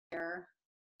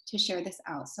share this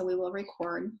out. So we will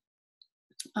record.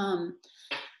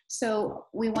 So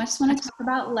we just want to talk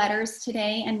about letters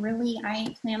today, and really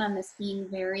I plan on this being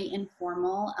very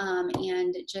informal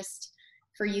and just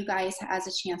for you guys as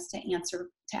a chance to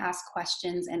ask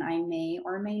questions, and I may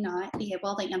or may not be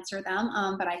able to answer them,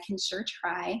 but I can sure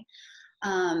try.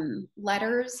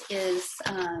 Letters is,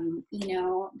 you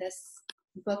know, this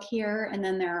book here, and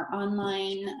then there are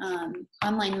online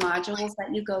modules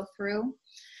that you go through.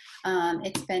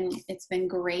 It's been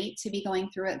great to be going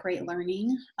through it, great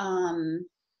learning.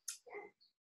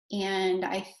 And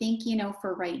I think, you know,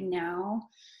 for right now,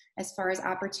 as far as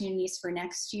opportunities for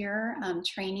next year,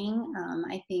 training,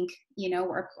 I think, you know,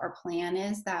 our plan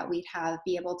is that we'd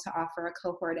be able to offer a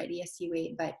cohort at ESU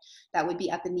 8, but that would be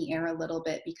up in the air a little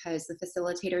bit because the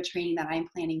facilitator training that I'm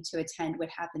planning to attend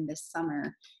would happen this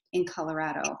summer in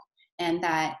Colorado. And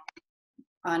that,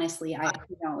 honestly,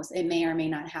 who knows, it may or may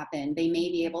not happen. They may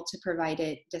be able to provide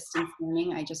it distance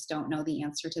learning. I just don't know the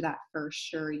answer to that for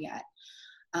sure yet.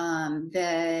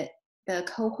 The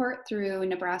cohort through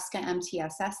Nebraska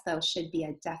MTSS, though, should be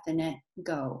a definite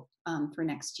go for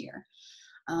next year.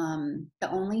 The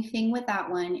only thing with that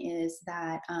one is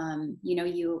that, you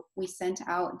know, we sent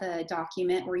out the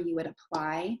document where you would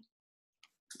apply,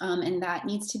 and that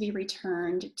needs to be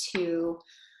returned to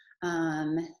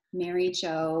Mary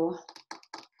Jo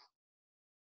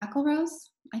McElrose.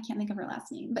 I can't think of her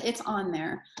last name, but it's on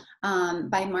there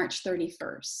by March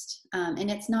 31st.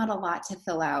 And it's not a lot to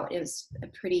fill out. It was a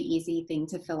pretty easy thing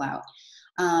to fill out.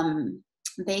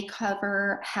 They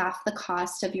cover half the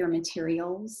cost of your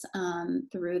materials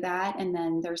through that. And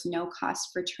then there's no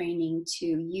cost for training to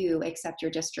you, except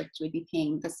your district would be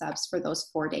paying the subs for those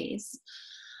 4 days.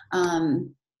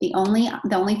 The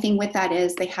only thing with that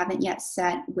is they haven't yet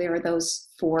set where those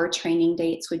 4 training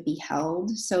dates would be held.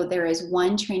 So there is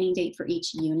 1 training date for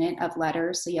each unit of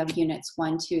letters. So you have units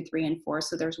 1, 2, 3, and 4.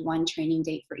 So there's 1 training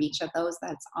date for each of those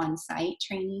that's on-site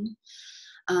training.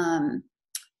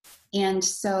 And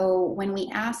so when we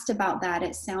asked about that,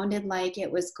 it sounded like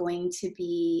it was going to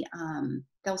be,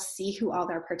 they'll see who all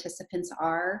their participants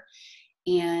are,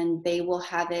 and they will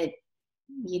have it,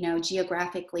 you know,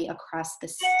 geographically across the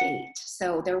state.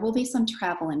 So there will be some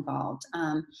travel involved,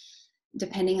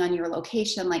 depending on your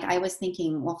location. Like I was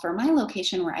thinking, well, for my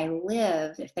location where I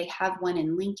live, if they have one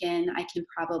in Lincoln, I can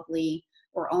probably,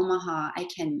 or Omaha, I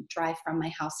can drive from my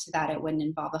house to that. It wouldn't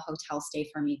involve a hotel stay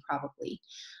for me probably.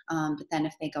 But then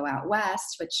if they go out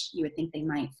west, which you would think they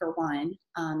might for one,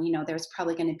 you know, there's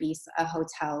probably going to be a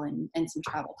hotel and some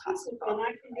travel costs involved.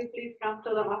 Can you please come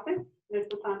to the office, Ms.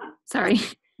 Susana? Sorry.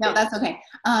 No, that's okay.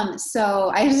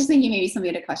 So I was just thinking maybe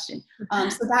somebody had a question.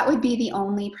 So that would be the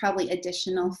only probably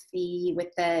additional fee with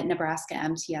the Nebraska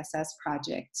MTSS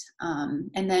project.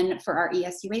 And then for our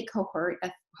ESU 8 cohort,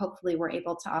 hopefully we're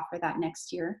able to offer that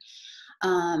next year.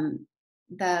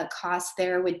 The cost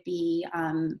there would be,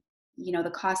 you know,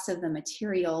 the cost of the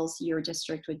materials your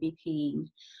district would be paying.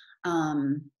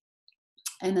 And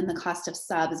then the cost of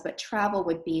subs, but travel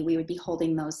would be, we would be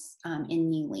holding those in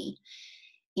Neely.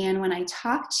 And when I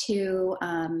talked to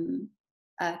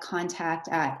a contact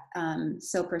at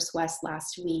Sopris West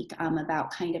last week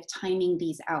about kind of timing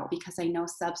these out, because I know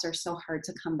subs are so hard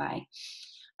to come by,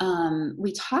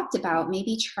 we talked about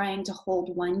maybe trying to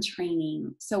hold 1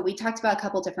 training. So we talked about a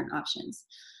couple different options.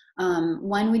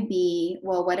 One would be,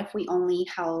 well, what if we only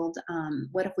held,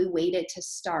 what if we waited to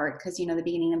start? Because, you know, the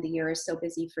beginning of the year is so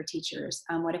busy for teachers.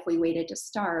 What if we waited to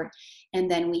start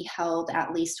and then we held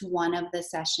at least one of the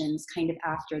sessions kind of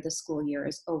after the school year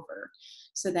is over?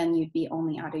 So then you'd be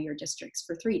only out of your districts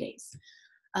for 3 days.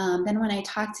 Then when I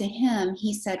talked to him,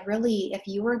 he said, really, if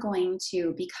you were going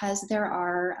to, because there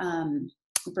are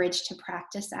bridge to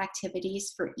practice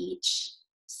activities for each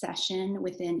session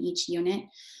within each unit,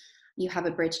 you have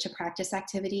a bridge to practice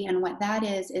activity. And what that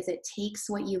is it takes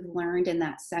what you've learned in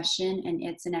that session, and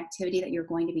it's an activity that you're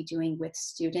going to be doing with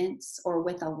students or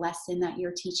with a lesson that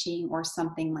you're teaching or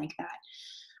something like that.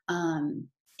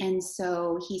 And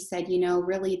so he said, you know,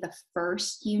 really the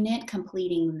first unit,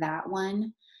 completing that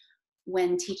one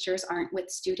when teachers aren't with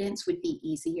students would be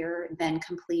easier than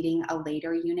completing a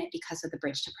later unit because of the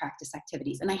bridge to practice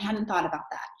activities. And I hadn't thought about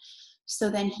that. So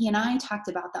then he and I talked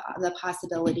about the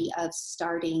possibility of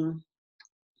starting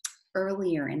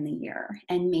earlier in the year,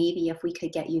 and maybe if we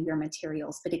could get you your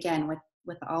materials. But again,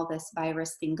 with all this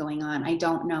virus thing going on, I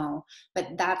don't know, but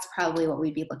that's probably what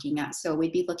we'd be looking at. So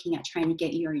we'd be looking at trying to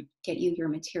get you your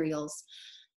materials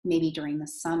maybe during the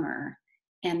summer,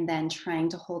 and then trying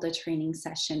to hold a training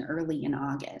session early in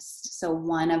August. So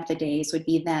one of the days would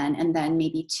be then, and then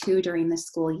maybe 2 during the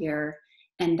school year,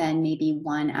 and then maybe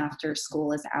 1 after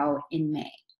school is out in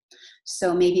May.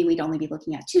 So maybe we'd only be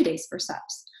looking at 2 days for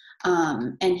subs.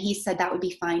 And he said that would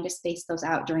be fine to space those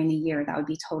out during the year. That would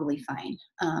be totally fine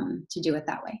to do it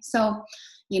that way. So,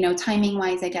 timing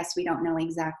wise, I guess we don't know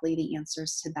exactly the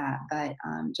answers to that, but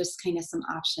just kind of some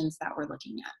options that we're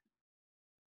looking at.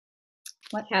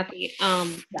 What? Cathy,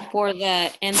 for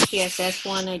the MTSS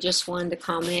one, I just wanted to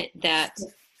comment that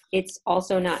it's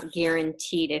also not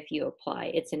guaranteed if you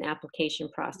apply. It's an application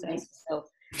process. Right. So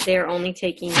they're only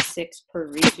taking 6 per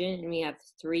region, and we have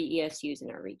 3 ESUs in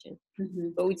our region. Mm-hmm.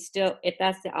 But we'd still, if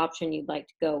that's the option you'd like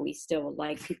to go, we still would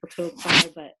like people to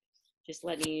apply, but just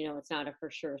letting you know it's not a for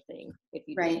sure thing. If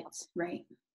you Right.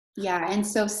 Yeah, and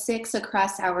so 6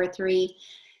 across our 3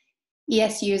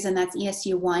 ESUs, and that's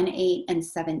ESU 1, 8, and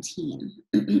 17.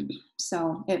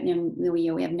 So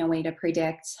we have no way to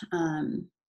predict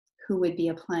who would be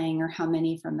applying or how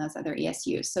many from those other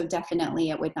ESUs. So definitely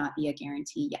it would not be a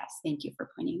guarantee. Yes, thank you for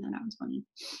pointing that out, Toni.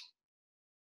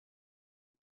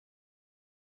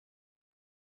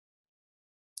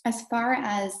 As far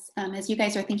as you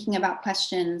guys are thinking about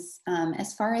questions,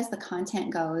 as far as the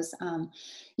content goes,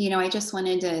 I just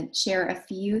wanted to share a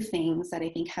few things that I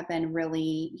think have been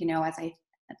really, as I'm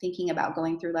thinking about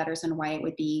going through letters and why it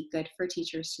would be good for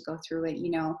teachers to go through it.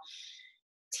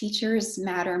 Teachers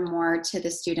matter more to the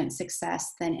student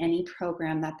success than any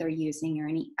program that they're using or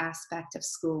any aspect of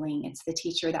schooling. It's the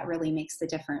teacher that really makes the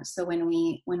difference. So when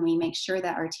we make sure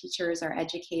that our teachers are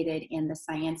educated in the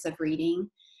science of reading,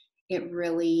 it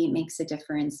really makes a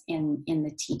difference in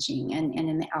the teaching and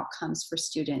in the outcomes for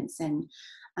students. And,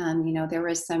 there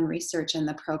was some research in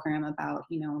the program about,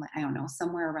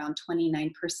 somewhere around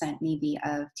 29% maybe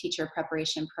of teacher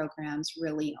preparation programs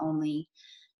really only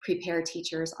prepare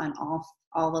teachers on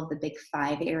all of the big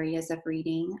 5 areas of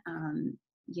reading.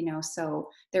 So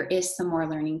there is some more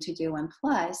learning to do. And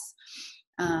plus,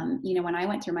 when I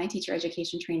went through my teacher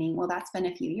education training, well, that's been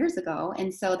a few years ago.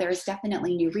 And so there's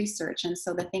definitely new research. And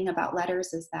so the thing about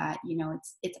letters is that,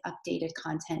 it's updated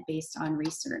content based on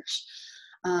research.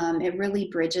 It really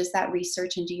bridges that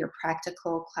research into your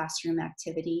practical classroom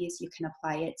activities. You can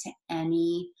apply it to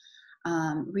any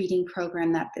reading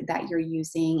program that you're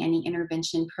using, any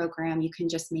intervention program. You can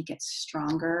just make it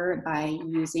stronger by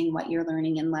using what you're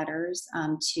learning in letters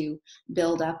to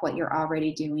build up what you're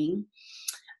already doing.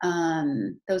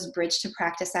 Those bridge to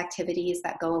practice activities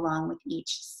that go along with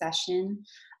each session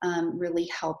really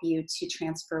help you to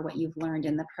transfer what you've learned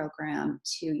in the program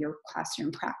to your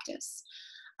classroom practice.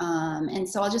 And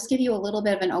so I'll just give you a little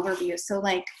bit of an overview. So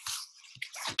I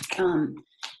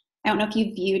don't know if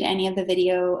you viewed any of the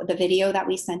video that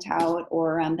we sent out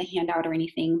or the handout or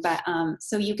anything, but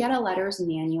so you get a letters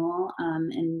manual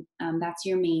and that's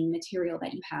your main material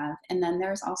that you have. And then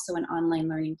there's also an online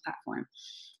learning platform.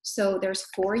 So there's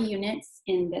 4 units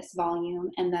in this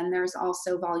volume, and then there's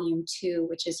also volume 2,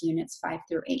 which is units 5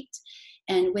 through 8.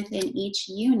 And within each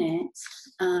unit,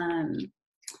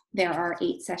 there are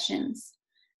 8 sessions.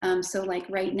 So like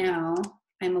right now,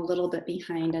 I'm a little bit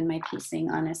behind on my pacing,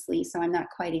 honestly, so I'm not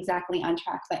quite exactly on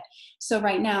track. But so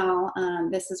right now,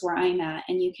 this is where I'm at,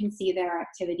 and you can see there are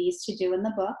activities to do in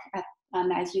the book.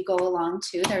 As you go along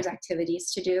too, there's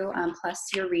activities to do, plus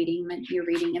your reading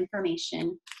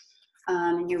information.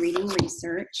 And you're reading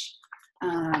research.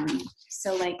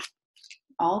 So like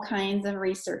all kinds of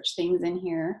research things in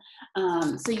here.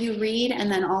 So you read, and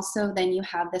then you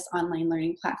have this online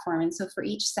learning platform. And so for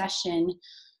each session,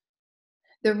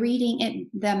 the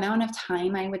amount of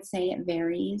time, I would say it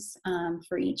varies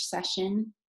for each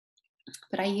session.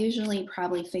 But I usually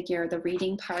probably figure the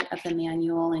reading part of the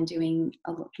manual and doing,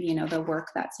 the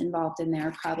work that's involved in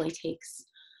there probably takes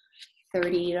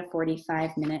 30 to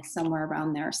 45 minutes, somewhere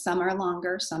around there. Some are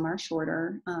longer, some are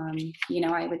shorter.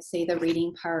 I would say the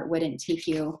reading part wouldn't take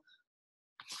you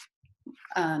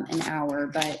an hour,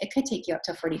 but it could take you up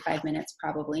to 45 minutes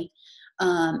probably.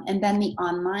 And then the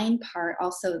online part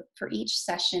also, for each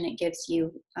session, it gives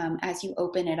you, as you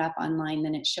open it up online,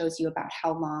 then it shows you about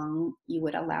how long you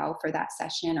would allow for that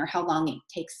session or how long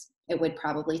it would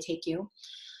probably take you.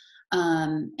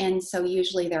 And so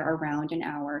usually they're around an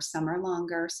hour. Some are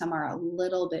longer, some are a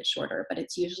little bit shorter, but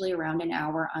it's usually around an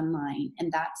hour online.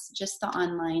 And that's just the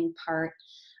online part.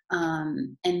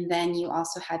 And then you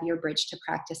also have your bridge to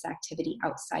practice activity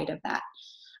outside of that.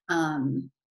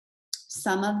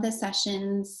 Some of the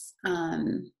sessions,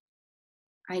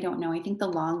 I don't know, I think the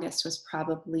longest was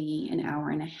probably an hour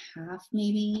and a half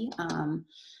maybe.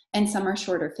 And some are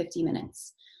shorter, 50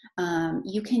 minutes.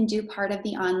 You can do part of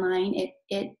the online.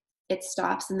 It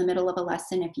stops in the middle of a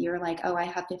lesson. If you're like, oh, I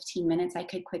have 15 minutes, I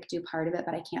could quick do part of it,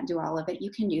 but I can't do all of it. You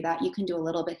can do that. You can do a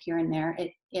little bit here and there.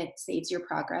 It saves your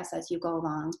progress as you go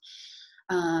along.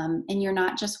 And you're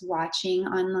not just watching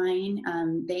online.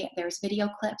 There's video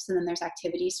clips, and then there's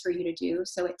activities for you to do.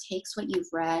 So it takes what you've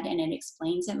read and it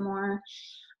explains it more.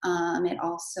 It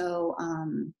also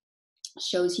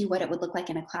shows you what it would look like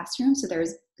in a classroom. So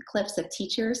there's clips of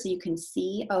teachers so you can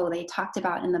see, oh, they talked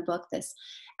about in the book this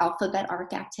alphabet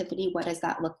arc activity. What does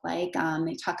that look like?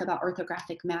 They talk about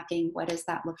orthographic mapping. What does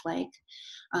that look like?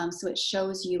 So it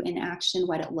shows you in action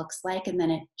what it looks like, and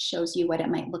then it shows you what it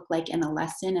might look like in a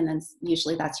lesson. And then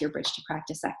usually that's your bridge to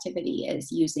practice activity, is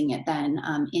using it then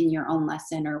in your own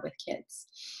lesson or with kids.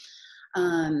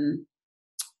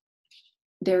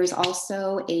 There's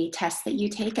also a test that you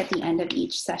take at the end of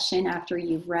each session after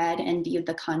you've read and viewed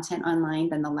the content online.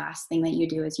 Then the last thing that you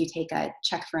do is you take a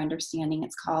check for understanding,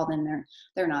 it's called, and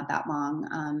they're not that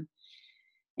long.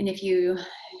 And if you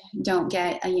don't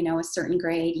get a certain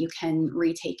grade, you can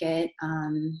retake it.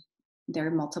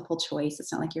 They're multiple choice.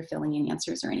 It's not like you're filling in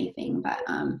answers or anything, but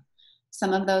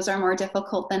some of those are more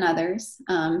difficult than others.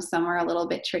 Some are a little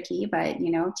bit tricky, but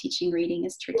teaching reading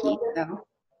is tricky.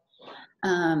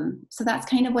 So that's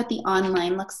kind of what the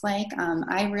online looks like.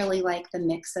 I really like the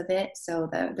mix of it. So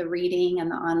the reading and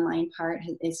the online part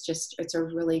is it's a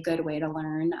really good way to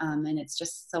learn. And it's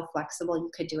just so flexible.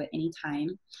 You could do it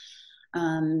anytime.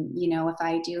 If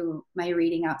I do my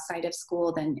reading outside of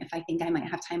school, then if I think I might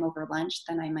have time over lunch,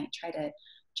 then I might try to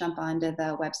jump onto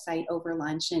the website over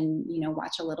lunch and,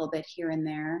 watch a little bit here and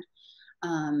there.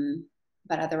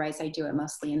 But otherwise I do it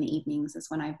mostly in the evenings is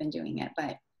when I've been doing it.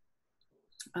 But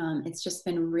it's just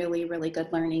been really, really good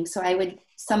learning. So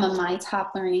some of my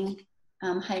top learning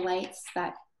highlights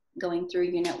that going through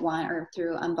Unit 1 or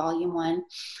through Volume 1,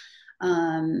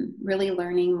 really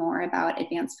learning more about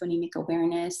advanced phonemic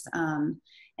awareness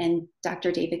and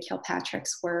Dr. David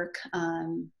Kilpatrick's work. A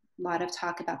lot of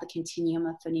talk about the continuum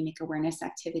of phonemic awareness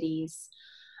activities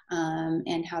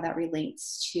and how that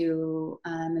relates to,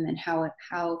 and then how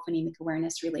phonemic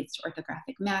awareness relates to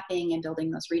orthographic mapping and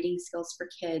building those reading skills for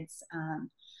kids.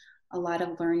 A lot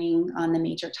of learning on the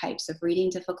major types of reading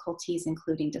difficulties,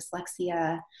 including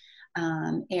dyslexia,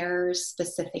 errors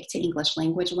specific to English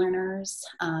language learners.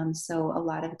 So a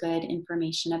lot of good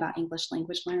information about English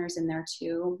language learners in there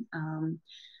too.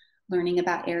 Learning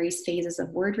about Aries phases of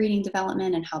word reading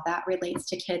development and how that relates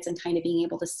to kids, and kind of being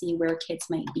able to see where kids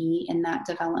might be in that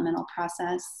developmental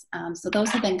process. So those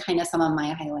have been kind of some of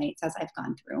my highlights as I've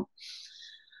gone through.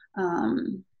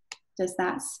 Does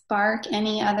that spark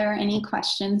any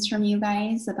questions from you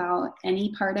guys about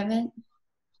any part of it?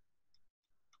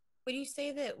 Would you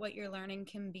say that what you're learning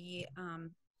can be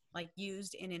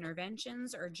used in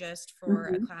interventions, or just for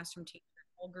a classroom teacher,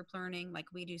 whole group learning? Like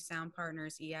we do sound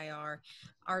partners, EIR.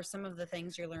 Are some of the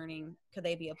things you're learning, could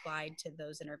they be applied to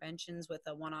those interventions with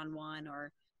a one-on-one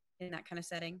or in that kind of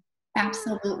setting?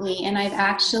 Absolutely. And I've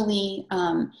actually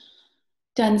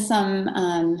done some,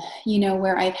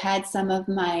 where I've had some of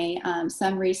my,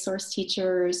 some resource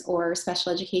teachers or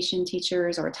special education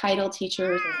teachers or title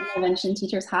teachers or intervention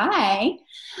teachers,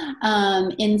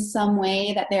 in some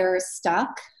way that they're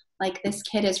stuck, like this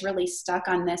kid is really stuck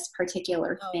on this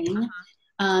particular thing.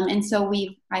 And so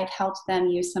I've helped them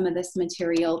use some of this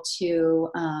material to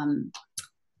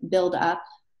build up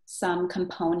some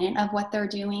component of what they're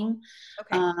doing.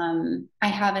 Okay. I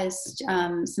have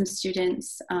some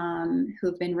students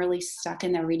who've been really stuck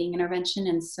in their reading intervention,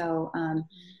 and so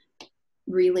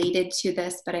related to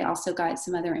this, but I also got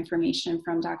some other information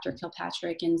from Dr.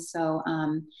 Kilpatrick, and so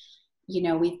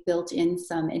we've built in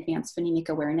some advanced phonemic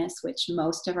awareness, which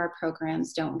most of our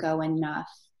programs don't go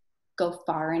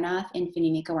far enough in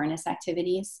phonemic awareness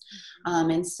activities.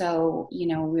 And so,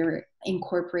 we're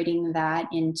incorporating that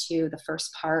into the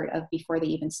first part of before they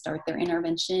even start their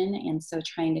intervention. And so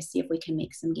trying to see if we can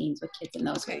make some gains with kids in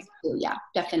those ways too. Yeah,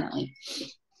 definitely.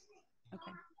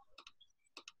 Okay.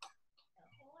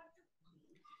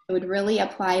 It would really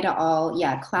apply to all,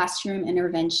 classroom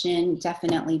intervention,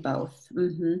 definitely both.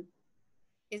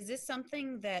 Is this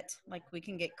something that we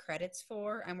can get credits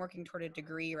for? I'm working toward a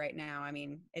degree right now. I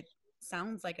mean, it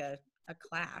sounds like a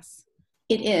class.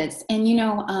 It is. And,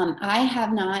 I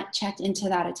have not checked into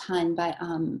that a ton, but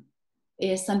it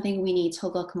is something we need to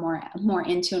look more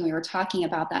into. And we were talking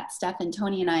about that stuff, and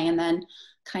Toni and I, and then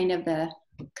kind of the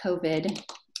COVID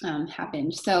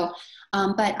happened. So,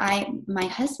 but my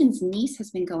husband's niece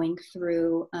has been going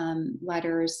through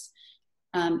LETRS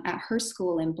at her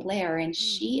school in Blair, and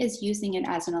she is using it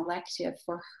as an elective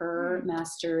for her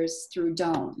master's through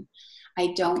Doan.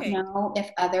 I don't know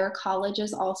if other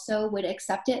colleges also would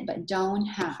accept it, but Doan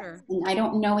has. Sure. And I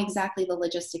don't know exactly the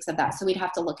logistics of that, so we'd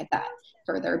have to look at that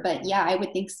further. But yeah, I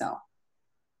would think so.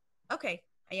 Okay.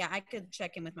 Yeah, I could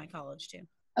check in with my college too.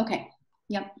 Okay.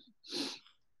 Yep.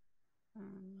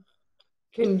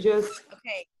 Can just,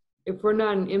 Okay. if we're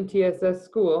not an MTSS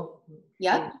school,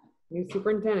 Yep. new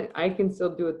superintendent, I can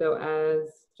still do it though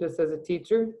just as a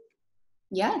teacher.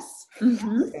 Yes.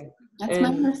 Mm-hmm. Okay. That's my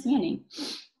And understanding.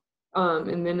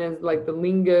 and then as like the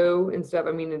lingo and stuff,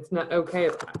 I mean, it's not okay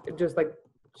if just like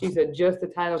she said, just the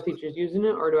title teacher's using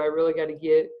it, or do I really got to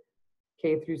get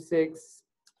K-6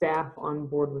 staff on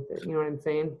board with it? You know what I'm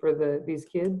saying, for these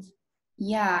kids?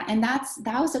 Yeah, and that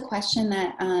was a question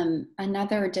that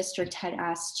another district had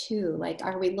asked too. Like,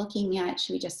 are we looking at,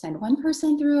 should we just send one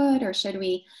person through it, or should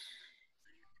we,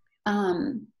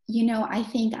 you know, I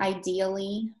think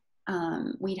ideally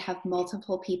we'd have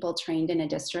multiple people trained in a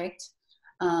district.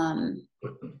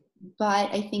 But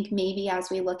I think maybe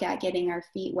as we look at getting our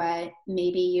feet wet,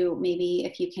 maybe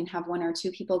if you can have one or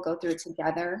two people go through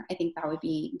together, I think that would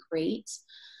be great.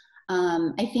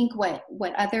 I think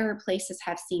what other places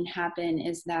have seen happen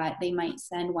is that they might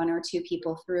send one or two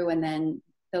people through, and then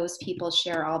those people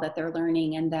share all that they're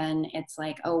learning, and then it's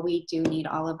like, oh, we do need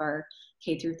all of our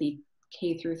K-3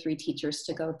 teachers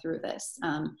to go through this.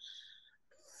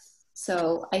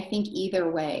 So I think either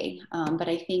way, but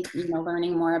I think, you know,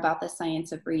 learning more about the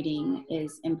science of reading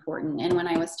is important. And when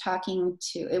I was talking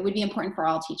to, it would be important for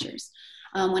all teachers.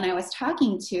 When I was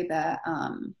talking to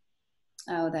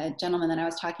the gentleman that I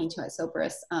was talking to at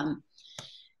Sopris,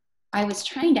 I was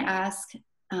trying to ask,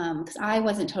 because I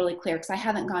wasn't totally clear, because I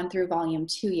haven't gone through volume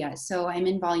 2 yet. So I'm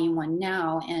in volume 1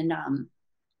 now. And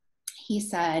he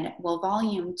said, well,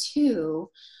 volume 2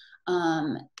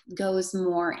 goes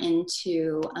more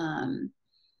into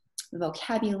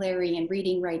vocabulary and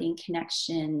reading, writing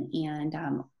connection, and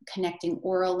connecting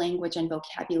oral language and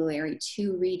vocabulary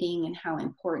to reading, and how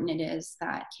important it is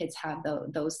that kids have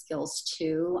those skills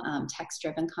too,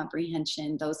 text-driven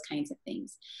comprehension, those kinds of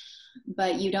things.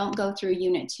 But you don't go through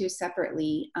Unit 2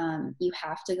 separately. You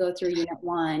have to go through Unit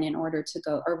 1 in order to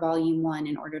go, or Volume 1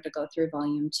 in order to go through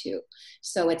Volume 2.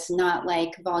 So it's not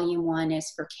like Volume 1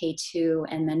 is for K2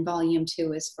 and then Volume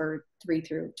 2 is for 3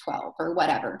 through 12 or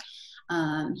whatever.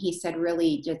 He said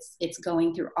really it's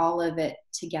going through all of it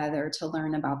together to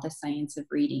learn about the science of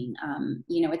reading.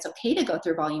 You know, it's okay to go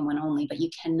through Volume 1 only, but you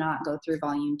cannot go through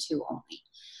Volume 2 only.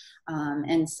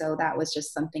 And so that was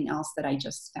just something else that I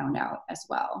just found out as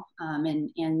well.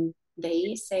 And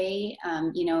they say,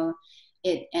 you know,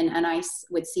 and I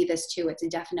would see this too, it's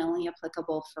definitely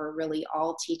applicable for really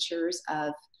all teachers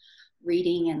of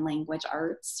reading and language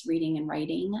arts, reading and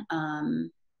writing,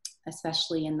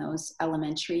 especially in those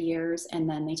elementary years. And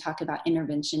then they talk about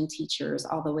intervention teachers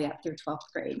all the way up through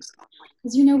 12th grade.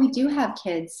 Because, you know, we do have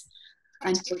kids,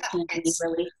 unfortunately,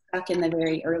 really stuck in the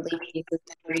very early phases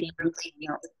of reading.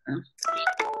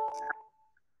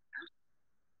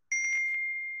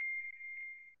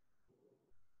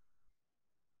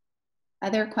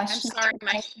 Other questions? I'm sorry,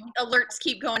 my alerts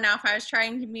keep going off. I was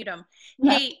trying to mute them.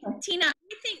 Yeah. Hey, Tina,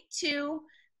 I think too,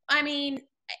 I mean,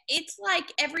 it's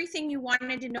like everything you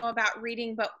wanted to know about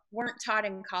reading but weren't taught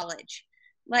in college.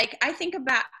 Like, I think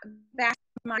about back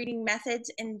my reading methods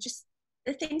and just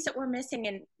the things that we're missing,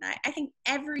 and I think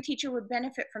every teacher would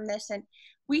benefit from this. And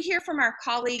we hear from our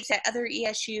colleagues at other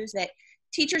ESUs that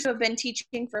teachers who have been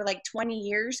teaching for like 20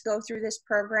 years go through this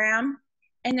program,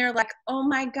 and they're like, oh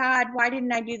my God, why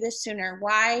didn't I do this sooner?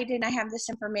 Why didn't I have this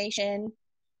information?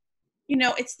 You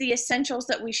know, it's the essentials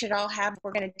that we should all have.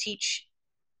 We're going to teach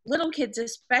little kids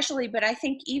especially, but I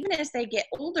think even as they get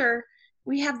older,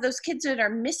 we have those kids that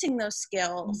are missing those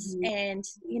skills. Mm-hmm. And,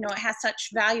 you know, it has such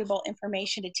valuable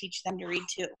information to teach them to read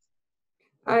too.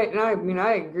 I mean,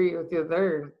 I agree with you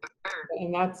there.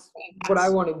 And that's what I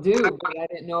want to do, but I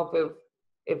didn't know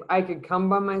if I could come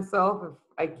by myself, if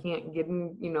I can't get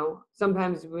in, you know,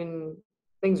 sometimes when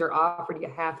things are offered, you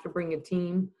have to bring a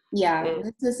team. Yeah,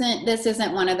 this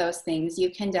isn't one of those things. You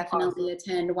can definitely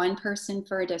attend one person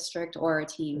for a district, or a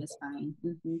team is fine.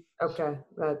 Mm-hmm. Okay,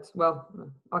 well,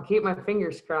 I'll keep my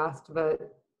fingers crossed,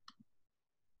 but.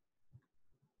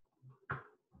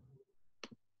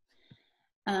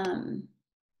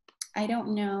 I don't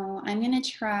know. I'm going to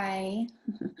try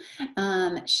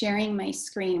sharing my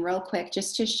screen real quick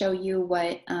just to show you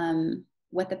what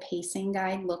the pacing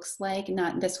guide looks like.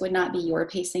 This would not be your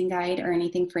pacing guide or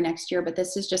anything for next year, but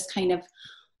this is just kind of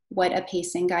what a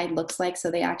pacing guide looks like. So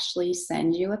they actually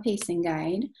send you a pacing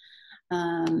guide.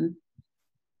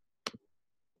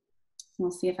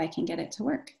 We'll see if I can get it to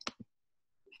work.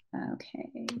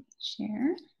 Okay,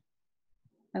 share.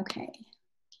 Okay,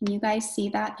 can you guys see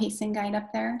that pacing guide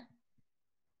up there?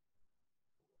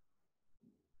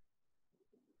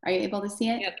 Are you able to see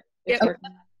it? Yep. Yep. Okay.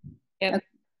 Yep. Okay.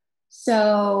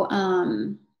 So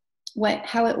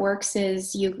how it works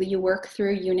is you work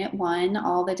through Unit 1,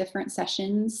 all the different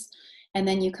sessions, And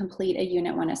then you complete a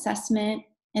Unit 1 assessment.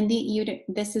 And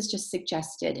this is just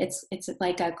suggested. It's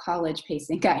like a college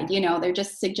pacing guide. You know, they're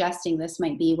just suggesting this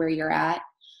might be where you're at,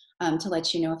 to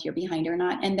let you know if you're behind or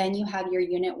not. And then you have your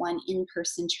Unit 1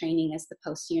 in-person training as the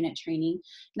post-unit training. And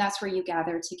that's where you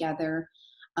gather together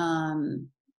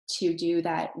to do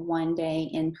that one-day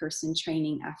in-person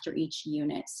training after each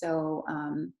unit. So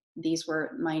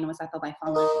mine was at the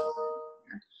Lifelong.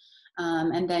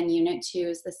 And then Unit 2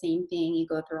 is the same thing. You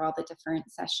go through all the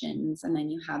different sessions, and then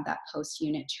you have that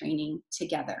post-unit training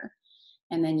together.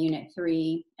 And then Unit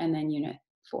 3, and then Unit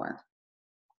 4.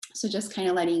 So just kind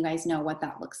of letting you guys know what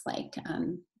that looks like.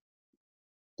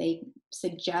 They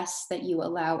suggest that you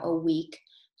allow a week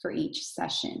for each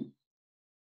session.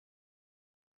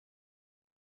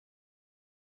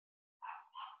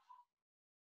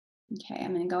 Okay,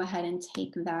 I'm going to go ahead and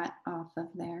take that off of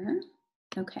there.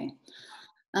 Okay.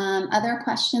 Other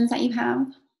questions that you have?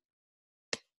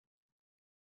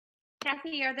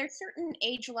 Cathy, are there certain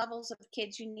age levels of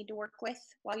kids you need to work with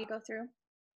while you go through?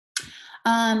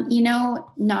 You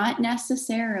know, not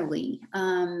necessarily.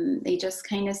 They just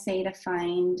kind of say to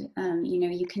find, you know,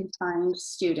 you can find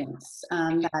students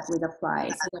that would apply.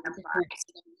 So there are different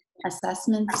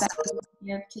assessments that we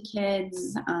give to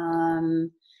kids.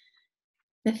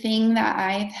 The thing that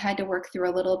I've had to work through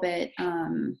a little bit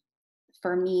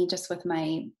for me, just with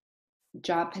my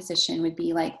job position, would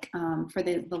be like for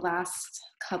the last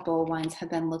couple ones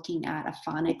have been looking at a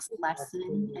phonics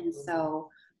lesson, and so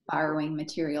borrowing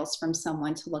materials from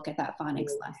someone to look at that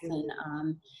phonics lesson,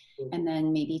 and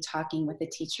then maybe talking with the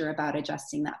teacher about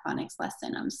adjusting that phonics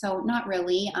lesson. So not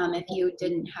really. If you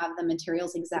didn't have the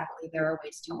materials exactly, there are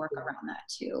ways to work around that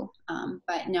too.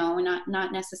 But no,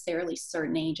 not necessarily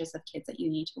certain ages of kids that you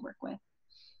need to work with.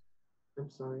 I'm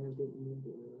sorry, I didn't mean to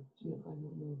interrupt you. I don't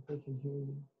know if I can hear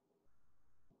you.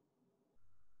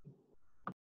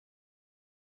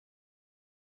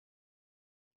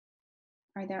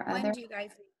 Are there When other? do you guys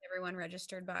need everyone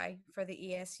registered by for the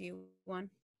ESU one?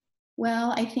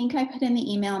 Well, I think I put in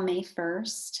the email May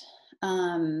 1st.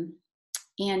 And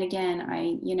again,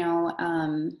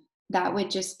 that would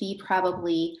just be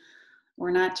probably, we're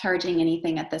not charging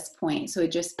anything at this point. So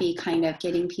it'd just be kind of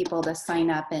getting people to sign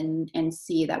up and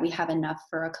see that we have enough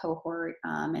for a cohort,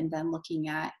 and then looking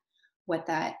at what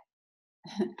that,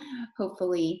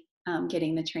 hopefully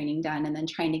getting the training done, and then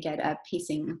trying to get a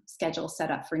pacing schedule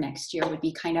set up for next year would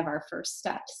be kind of our first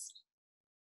steps.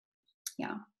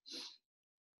 Yeah.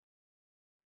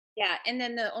 Yeah, and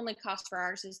then the only cost for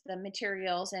ours is the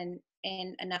materials and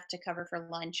enough to cover for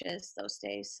lunches those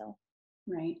days. So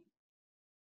Right.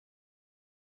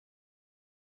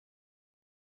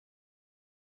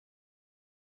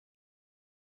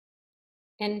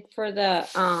 And for the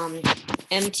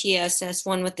MTSS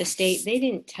one with the state, they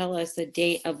didn't tell us the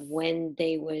date of when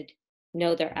they would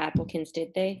know their applicants,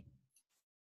 did they?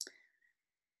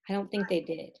 I don't think they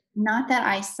did. Not that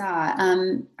I saw.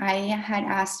 I had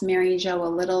asked Mary Jo a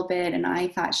little bit, and I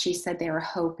thought she said they were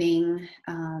hoping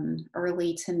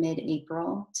early to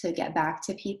mid-April to get back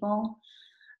to people.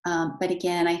 But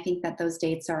again, I think that those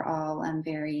dates are all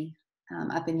very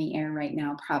up in the air right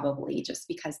now, probably just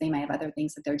because they might have other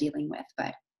things that they're dealing with.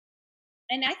 But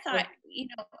and I thought, you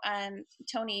know,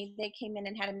 Toni, they came in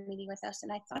and had a meeting with us,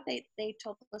 and I thought they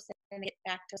told us they're going to get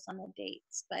back to us on the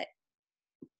dates, but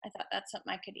I thought that's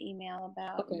something I could email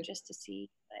about just to see.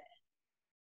 But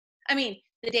I mean,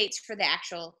 the dates for the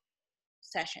actual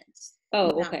sessions.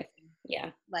 Oh, okay.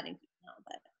 Yeah. Letting people know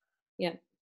that. Yeah.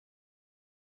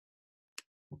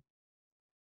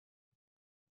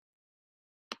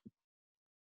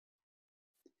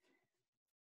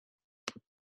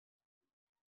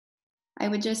 I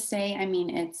would just say, I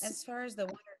mean, it's. As far as the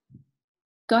one.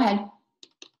 Go ahead.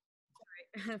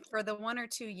 Sorry. For the 1 or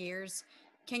 2 years,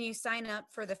 can you sign up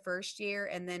for the first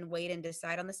year and then wait and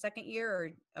decide on the second year?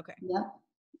 Or okay. Yep.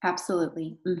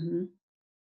 Absolutely. Mm-hmm.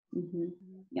 Mm-hmm.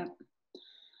 Yep.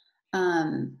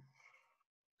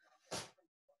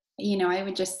 You know, I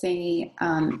would just say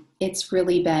it's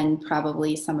really been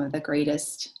probably some of the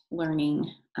greatest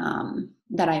learning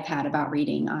that I've had about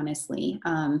reading, honestly.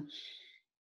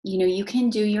 You know, you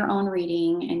can do your own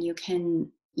reading, and you can,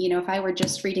 you know, if I were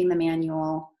just reading the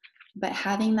manual, but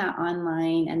having that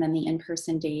online and then the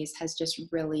in-person days has just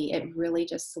really, it really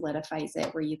just solidifies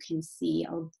it, where you can see,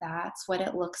 oh, that's what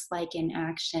it looks like in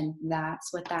action.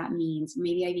 That's what that means.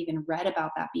 Maybe I've even read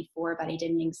about that before, but I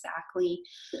didn't exactly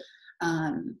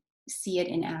see it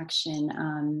in action,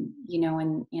 you know,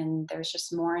 and there's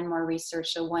just more and more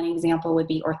research. So one example would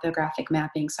be orthographic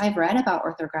mapping. So I've read about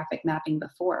orthographic mapping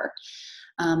before,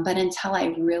 but until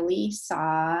I really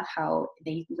saw how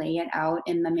they lay it out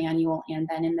in the manual and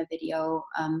then in the video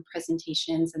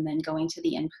presentations and then going to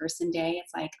the in-person day,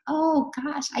 it's like, oh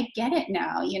gosh, I get it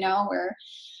now, you know, where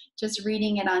just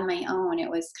reading it on my own, it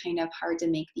was kind of hard to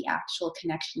make the actual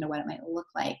connection to what it might look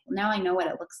like. Now I know what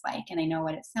it looks like, and I know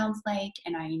what it sounds like,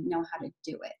 and I know how to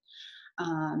do it.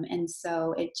 And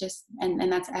so it just,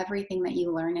 and that's everything that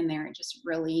you learn in there. It just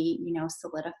really, you know,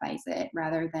 solidifies it,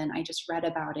 rather than I just read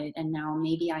about it and now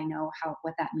maybe I know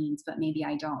what that means, but maybe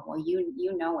I don't. Well, you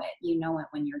know it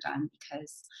when you're done,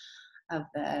 because of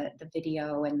the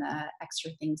video and the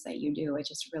extra things that you do. It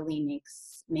just really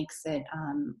makes it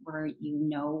where you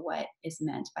know what is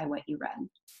meant by what you read.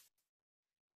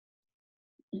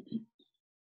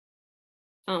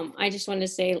 I just want to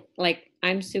say, like,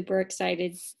 I'm super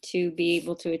excited to be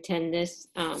able to attend this,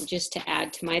 just to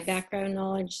add to my background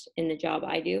knowledge in the job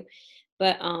I do.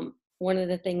 But one of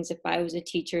the things, if I was a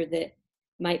teacher, that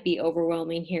might be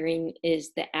overwhelming hearing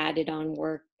is the added on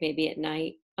work, maybe at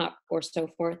night or so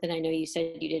forth. And I know you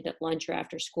said you did at lunch or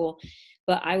after school,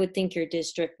 but I would think your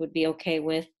district would be okay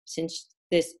with, since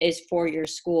this is for your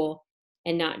school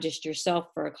and not just yourself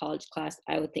for a college class,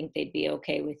 I would think they'd be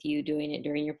okay with you doing it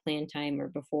during your plan time or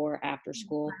before or after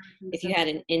school. If you had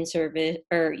an in-service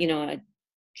or, you know, a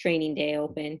training day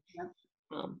open.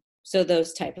 Yep. So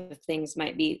those type of things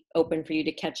might be open for you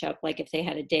to catch up, like if they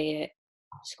had a day at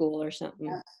school or something.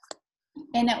 Yep.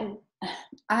 And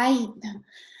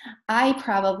I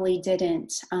probably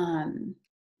didn't,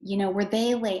 you know, where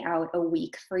they lay out a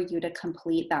week for you to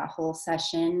complete that whole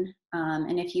session.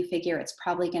 And if you figure it's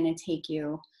probably going to take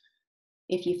you,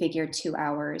 if you figure 2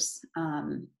 hours,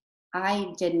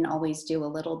 I didn't always do a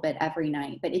little bit every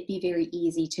night, but it'd be very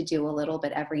easy to do a little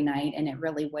bit every night, and it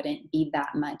really wouldn't be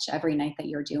that much every night that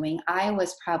you're doing. I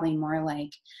was probably more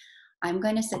like, I'm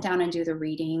going to sit down and do the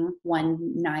reading one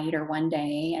night or one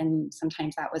day, and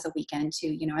sometimes that was a weekend too.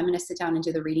 You know, I'm going to sit down and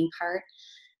do the reading part.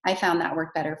 I found that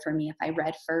worked better for me if I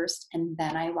read first and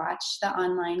then I watched the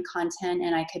online content,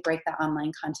 and I could break the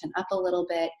online content up a little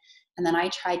bit. And then I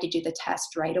tried to do the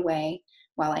test right away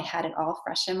while I had it all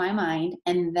fresh in my mind,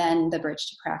 and then the bridge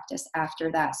to practice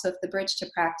after that. So if the bridge to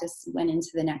practice went into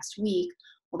the next week,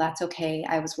 well, that's okay.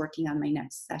 I was working on my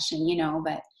next session, you know,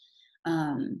 but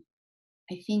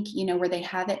I think, you know, where they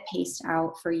have it paced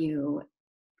out for you,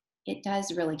 it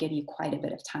does really give you quite a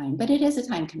bit of time, but it is a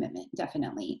time commitment,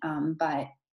 definitely. But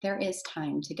there is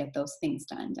time to get those things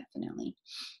done, definitely.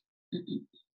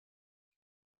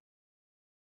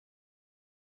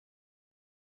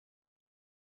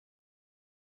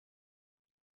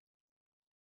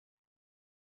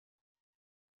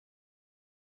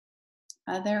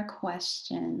 Other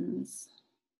questions?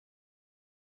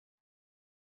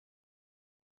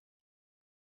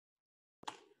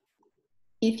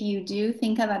 If you do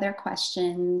think of other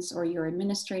questions, or your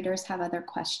administrators have other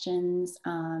questions,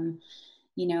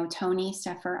 you know, Toni,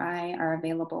 Steph, or I are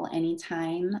available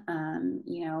anytime,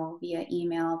 you know, via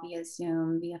email, via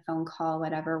Zoom, via phone call,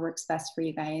 whatever works best for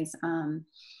you guys.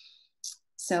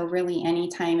 So really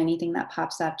anytime, anything that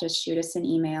pops up, just shoot us an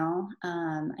email.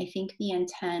 I think the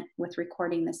intent with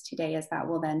recording this today is that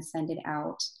we'll then send it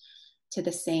out to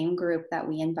the same group that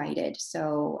we invited.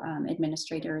 So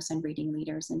administrators and reading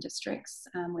leaders in districts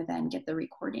would then get the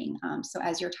recording. So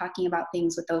as you're talking about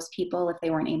things with those people, if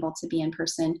they weren't able to be in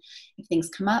person, if things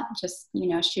come up, just, you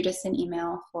know, shoot us an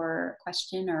email for a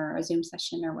question or a Zoom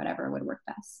session or whatever would work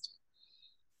best.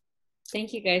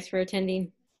 Thank you guys for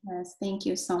attending. Yes, thank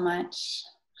you so much.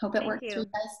 Hope it works for you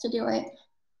guys to do it.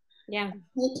 Yeah.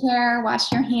 Take care,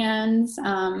 wash your hands,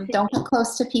 don't get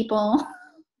close to people.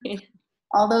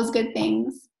 All those good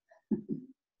things.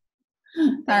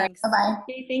 All right, bye-bye.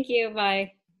 Okay, thank you.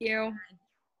 Bye. Thank you.